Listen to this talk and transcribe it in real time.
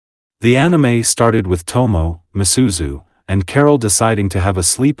The anime started with Tomo, Misuzu, and Carol deciding to have a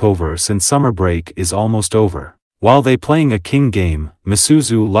sleepover since summer break is almost over. While they playing a king game,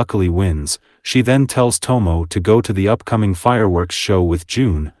 Misuzu luckily wins. She then tells Tomo to go to the upcoming fireworks show with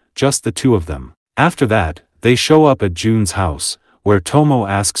June, just the two of them. After that, they show up at June's house, where Tomo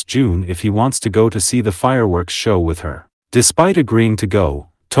asks June if he wants to go to see the fireworks show with her. Despite agreeing to go,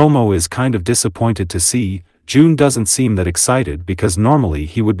 Tomo is kind of disappointed to see June doesn't seem that excited because normally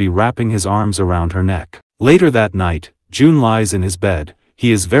he would be wrapping his arms around her neck. Later that night, June lies in his bed.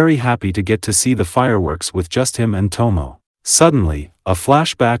 He is very happy to get to see the fireworks with just him and Tomo. Suddenly, a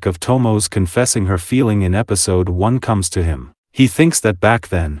flashback of Tomo's confessing her feeling in episode 1 comes to him. He thinks that back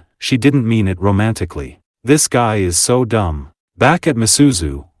then, she didn't mean it romantically. This guy is so dumb. Back at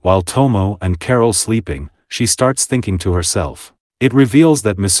Misuzu, while Tomo and Carol sleeping, she starts thinking to herself. It reveals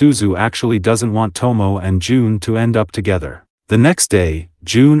that Misuzu actually doesn't want Tomo and June to end up together. The next day,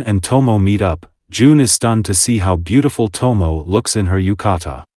 June and Tomo meet up. June is stunned to see how beautiful Tomo looks in her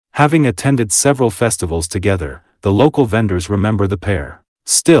yukata. Having attended several festivals together, the local vendors remember the pair.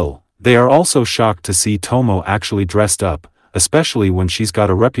 Still, they are also shocked to see Tomo actually dressed up, especially when she's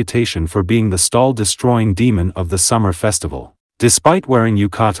got a reputation for being the stall-destroying demon of the summer festival. Despite wearing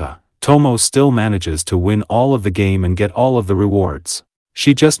yukata, Tomo still manages to win all of the game and get all of the rewards.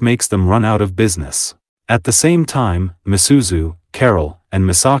 She just makes them run out of business. At the same time, Misuzu, Carol, and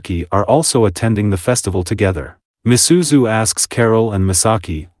Misaki are also attending the festival together. Misuzu asks Carol and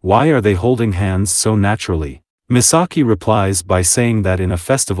Misaki, why are they holding hands so naturally? Misaki replies by saying that in a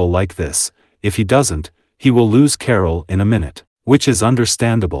festival like this, if he doesn't, he will lose Carol in a minute, which is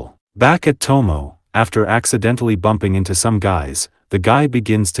understandable. Back at Tomo, after accidentally bumping into some guys, the guy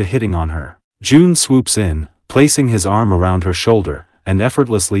begins to hitting on her. June swoops in, placing his arm around her shoulder, and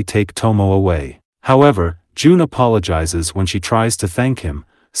effortlessly take Tomo away. However, June apologizes when she tries to thank him,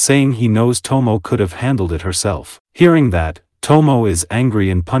 saying he knows Tomo could have handled it herself. Hearing that, Tomo is angry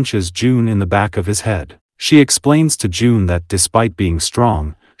and punches June in the back of his head. She explains to June that despite being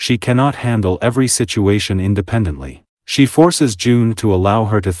strong, she cannot handle every situation independently. She forces June to allow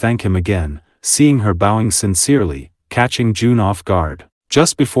her to thank him again, seeing her bowing sincerely, catching June off guard.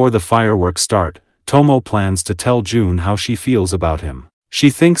 Just before the fireworks start, Tomo plans to tell June how she feels about him. She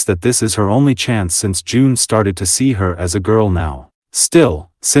thinks that this is her only chance since June started to see her as a girl now. Still,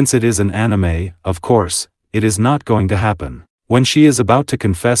 since it is an anime, of course, it is not going to happen. When she is about to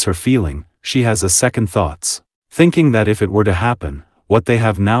confess her feeling, she has a second thoughts. Thinking that if it were to happen, what they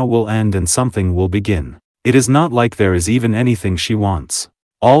have now will end and something will begin. It is not like there is even anything she wants.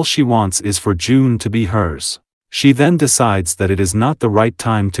 All she wants is for June to be hers. She then decides that it is not the right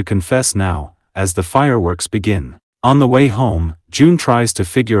time to confess now, as the fireworks begin. On the way home, June tries to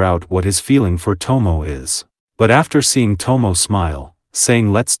figure out what his feeling for Tomo is. But after seeing Tomo smile,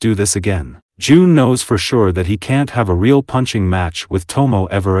 saying let's do this again, June knows for sure that he can't have a real punching match with Tomo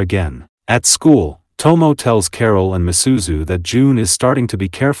ever again. At school, Tomo tells Carol and Misuzu that June is starting to be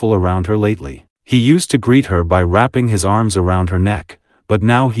careful around her lately. He used to greet her by wrapping his arms around her neck, but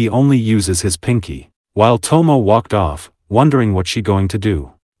now he only uses his pinky. While Tomo walked off, wondering what she's going to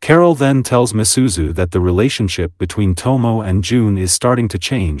do, Carol then tells Misuzu that the relationship between Tomo and June is starting to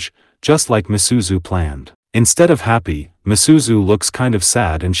change, just like Misuzu planned. Instead of happy, Misuzu looks kind of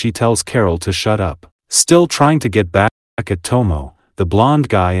sad and she tells Carol to shut up. Still trying to get back at Tomo, the blonde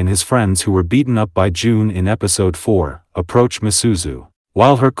guy and his friends who were beaten up by June in episode 4, approach Misuzu.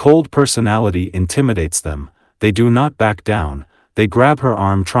 While her cold personality intimidates them, they do not back down. They grab her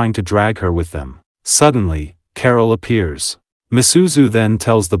arm trying to drag her with them. Suddenly, Carol appears. Misuzu then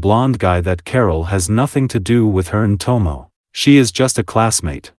tells the blonde guy that Carol has nothing to do with her and Tomo. She is just a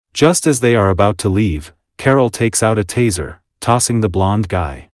classmate. Just as they are about to leave, Carol takes out a taser, tossing the blonde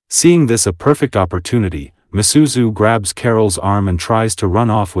guy. Seeing this a perfect opportunity, Misuzu grabs Carol's arm and tries to run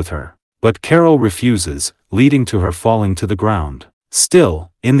off with her. But Carol refuses, leading to her falling to the ground.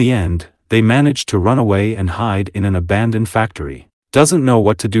 Still, in the end, they manage to run away and hide in an abandoned factory. Doesn't know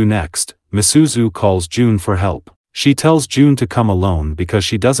what to do next, Misuzu calls June for help. She tells June to come alone because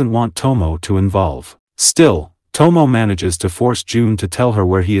she doesn't want Tomo to involve. Still, Tomo manages to force June to tell her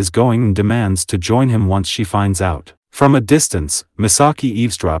where he is going and demands to join him once she finds out. From a distance, Misaki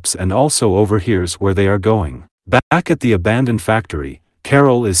eavesdrops and also overhears where they are going. Back at the abandoned factory,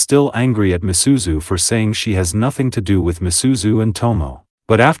 Carol is still angry at Misuzu for saying she has nothing to do with Misuzu and Tomo.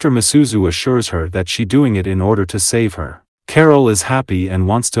 But after Misuzu assures her that she's doing it in order to save her, Carol is happy and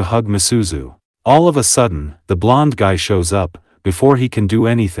wants to hug Misuzu. All of a sudden, the blonde guy shows up. Before he can do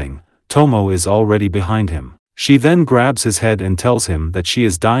anything, Tomo is already behind him. She then grabs his head and tells him that she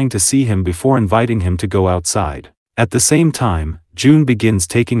is dying to see him before inviting him to go outside. At the same time, June begins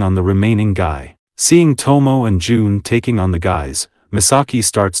taking on the remaining guy. Seeing Tomo and June taking on the guys, Misaki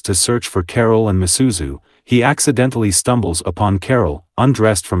starts to search for Carol and Misuzu. He accidentally stumbles upon Carol,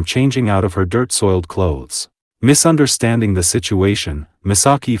 undressed from changing out of her dirt-soiled clothes. Misunderstanding the situation,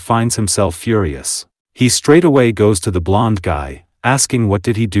 Misaki finds himself furious. He straightaway goes to the blonde guy, asking what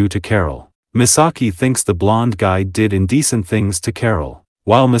did he do to Carol. Misaki thinks the blonde guy did indecent things to Carol.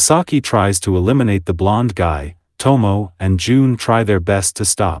 While Misaki tries to eliminate the blonde guy, Tomo and June try their best to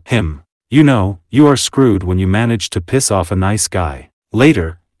stop him. You know, you are screwed when you manage to piss off a nice guy.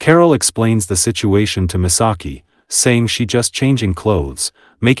 Later, Carol explains the situation to Misaki, saying she just changing clothes,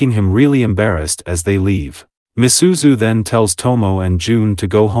 making him really embarrassed as they leave. Misuzu then tells Tomo and June to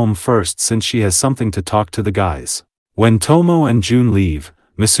go home first since she has something to talk to the guys. When Tomo and June leave,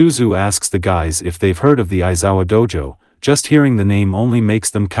 Misuzu asks the guys if they've heard of the Aizawa dojo. Just hearing the name only makes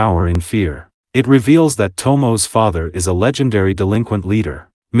them cower in fear. It reveals that Tomo's father is a legendary delinquent leader.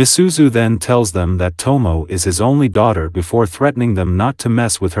 Misuzu then tells them that Tomo is his only daughter before threatening them not to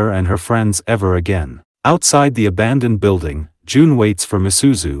mess with her and her friends ever again. Outside the abandoned building, June waits for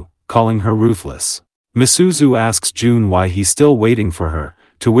Misuzu, calling her ruthless. Misuzu asks June why he's still waiting for her,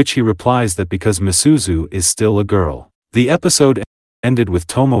 to which he replies that because Misuzu is still a girl. The episode ended with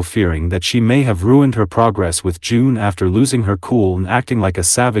Tomo fearing that she may have ruined her progress with June after losing her cool and acting like a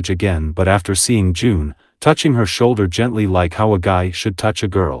savage again, but after seeing June, touching her shoulder gently like how a guy should touch a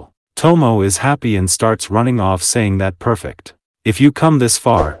girl, Tomo is happy and starts running off saying that perfect. If you come this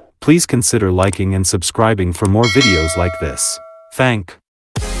far, please consider liking and subscribing for more videos like this. Thank